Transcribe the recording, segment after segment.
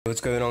What's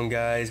going on,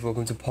 guys?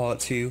 Welcome to part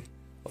 2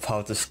 of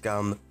how to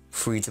scam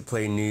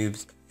free-to-play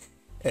noobs.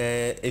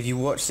 If you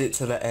watched it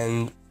to the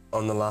end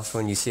on the last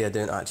one, you see I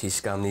don't actually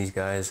scam these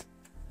guys.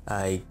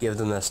 I give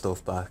them their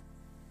stuff back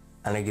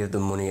and I give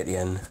them money at the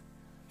end.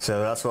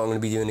 So that's what I'm going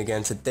to be doing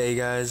again today,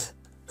 guys.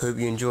 Hope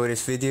you enjoy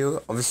this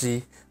video.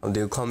 Obviously I'm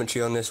doing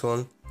commentary on this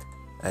one.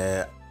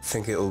 I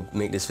think it'll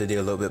make this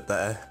video a little bit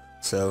better.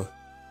 So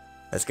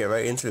let's get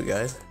right into it,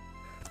 guys.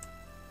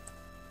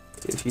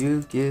 If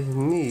you give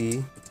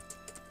me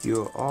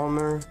your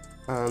armor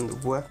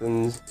and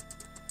weapons,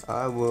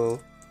 I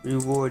will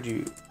reward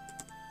you.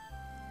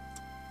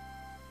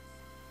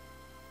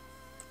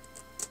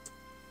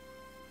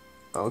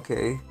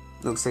 Okay,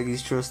 looks like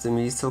he's trusting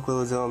me. He's took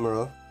all his armor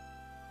off.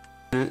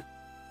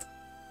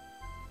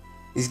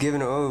 He's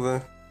giving it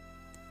over.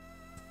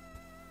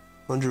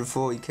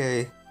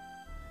 140k.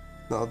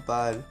 Not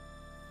bad.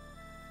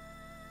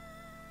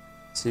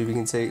 See if we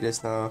can take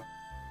this now.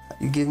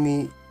 You give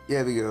me,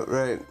 there we go,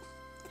 right.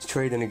 He's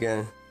trading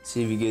again.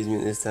 See if he gives me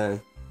it this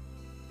time.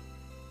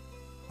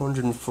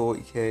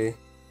 140k.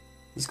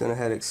 He's gonna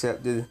head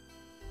accepted.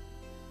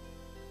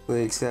 Will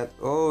he accept?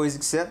 Oh, he's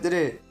accepted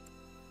it.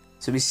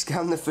 So we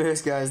scammed the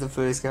first guy. Is the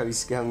first guy we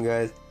scammed,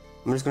 guys.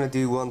 I'm just gonna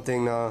do one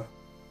thing now.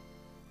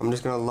 I'm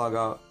just gonna log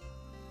out.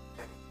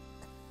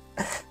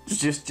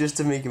 just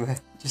to make him,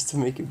 just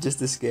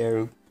to scare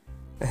him,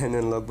 and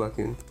then log back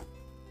in.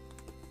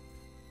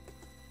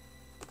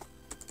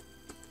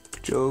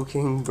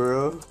 Joking,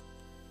 bro.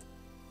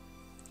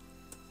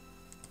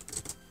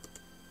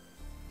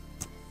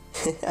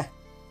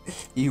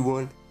 You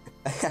won.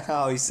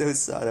 Oh, he's so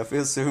sad. I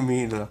feel so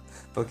mean now.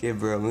 Okay,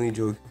 bro, I'm only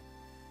joking.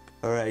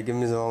 Alright, give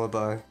him his armor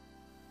back.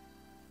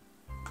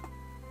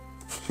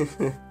 Give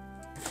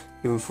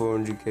him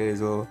 400k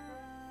as well.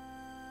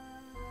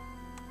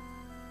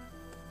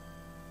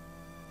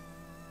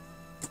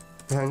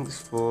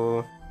 Thanks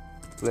for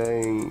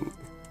playing.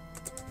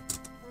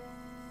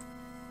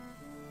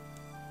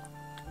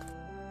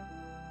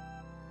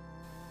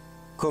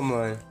 Come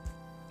on.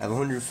 I have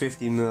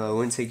 150 mil, I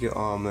won't take your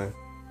armor.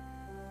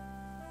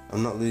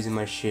 I'm not losing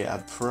my shit, I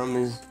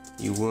promise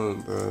you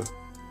won't, bro.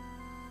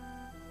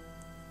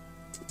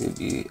 You'll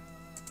be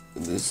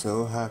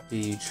so happy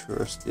you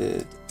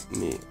trusted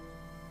me.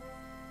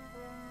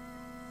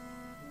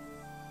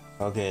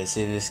 Okay, let's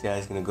see if this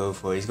guy's gonna go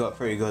for it. He's got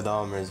pretty good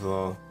armor as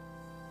well.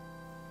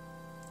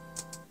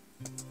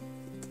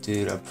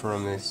 Dude, I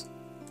promise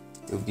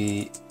you'll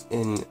be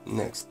in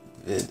next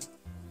vid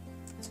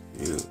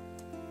too.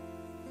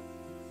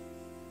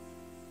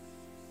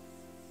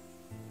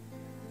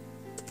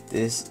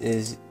 This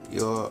is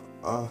your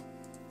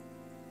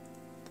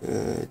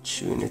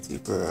opportunity,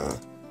 bro.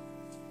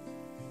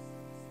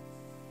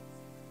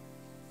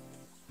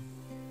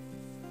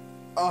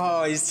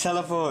 Oh, he's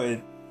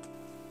teleported.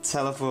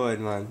 Teleported,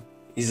 man.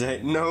 He's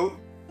like, no.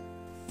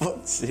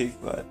 Fuck's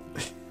sake, man.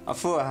 I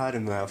thought I had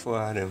him, man. I thought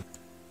I had him.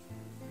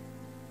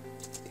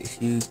 If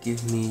you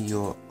give me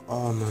your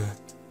armor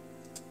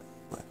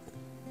weapon,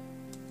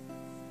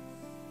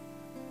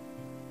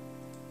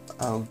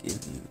 I'll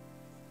give you.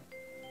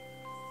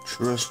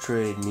 Trust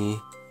trade me,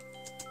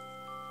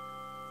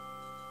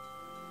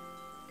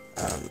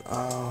 and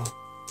I'll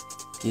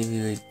give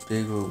you a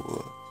big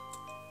reward.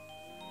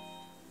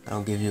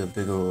 I'll give you a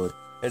big reward.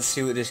 Let's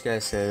see what this guy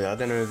says. I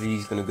don't know if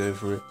he's gonna go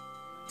for it.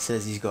 He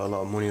says he's got a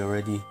lot of money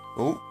already.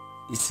 Oh,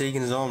 he's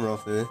taking his armor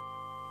off here.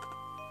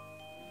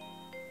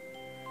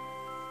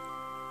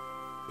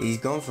 He's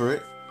gone for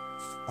it.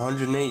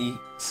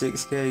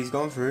 186k, he's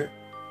gone for it.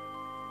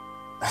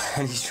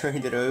 And he's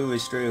traded it over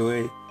straight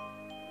away.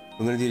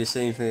 I'm gonna do the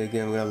same thing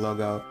again. I'm gonna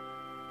log out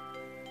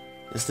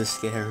just to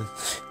scare him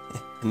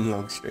and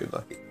log straight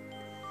back in.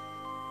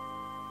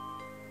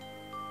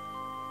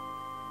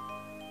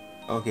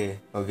 Okay.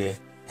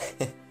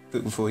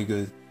 But before he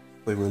goes,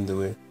 before he runs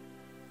away.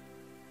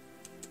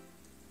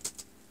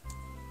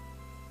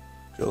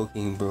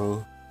 Joking,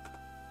 bro.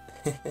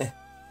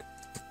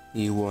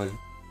 You won.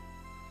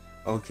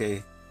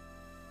 Okay.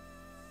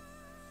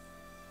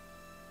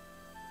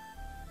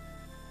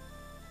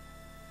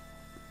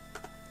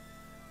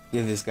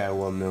 Give this guy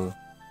 1 mil.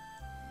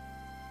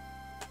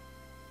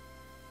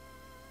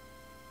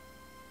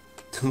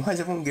 Why is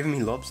everyone giving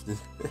me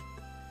lobsters?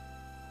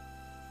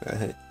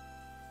 Right.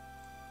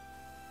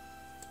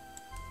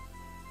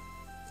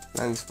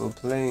 Thanks for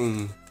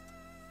playing.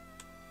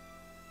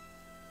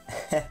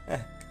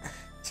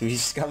 So he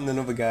scammed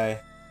another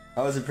guy.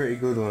 That was a pretty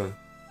good one.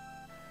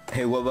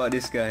 Hey, what about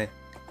this guy?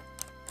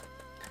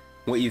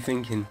 What are you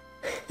thinking?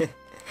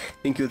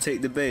 Think you'll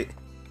take the bait?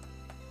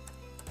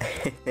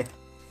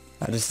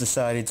 I just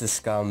decided to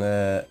scam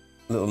a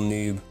little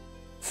noob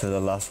for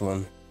the last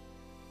one.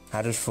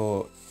 I just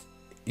thought,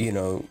 you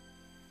know,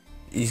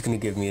 he's gonna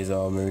give me his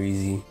armor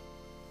easy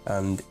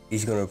and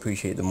he's gonna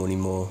appreciate the money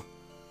more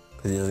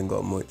because he hasn't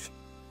got much.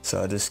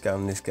 So I just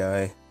scammed this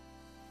guy.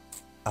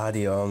 I had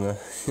the armor.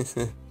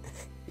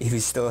 He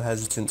was still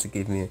hesitant to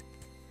give me it.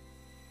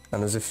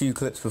 And there's a few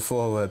clips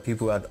before where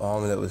people had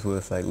armor that was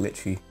worth like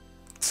literally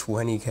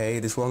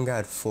 20k. This one guy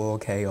had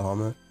 4k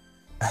armor.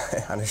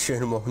 and I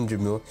showed him 100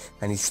 mil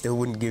and he still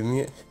wouldn't give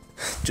me it.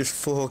 Just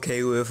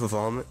 4k worth of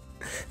armor.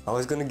 I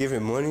was gonna give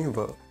him money,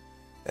 but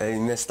he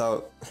missed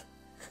out.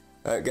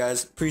 Alright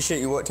guys,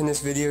 appreciate you watching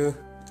this video.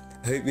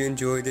 I hope you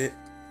enjoyed it.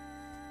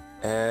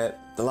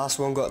 The last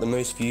one got the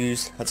most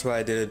views, that's why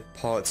I did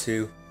part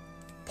 2.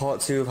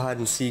 Part 2 of hide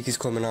and seek is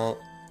coming out,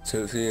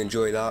 so hopefully you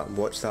enjoy that and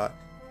watch that.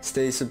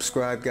 Stay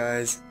subscribed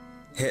guys,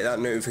 hit that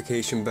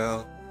notification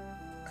bell,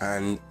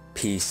 and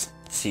peace.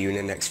 See you in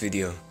the next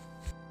video.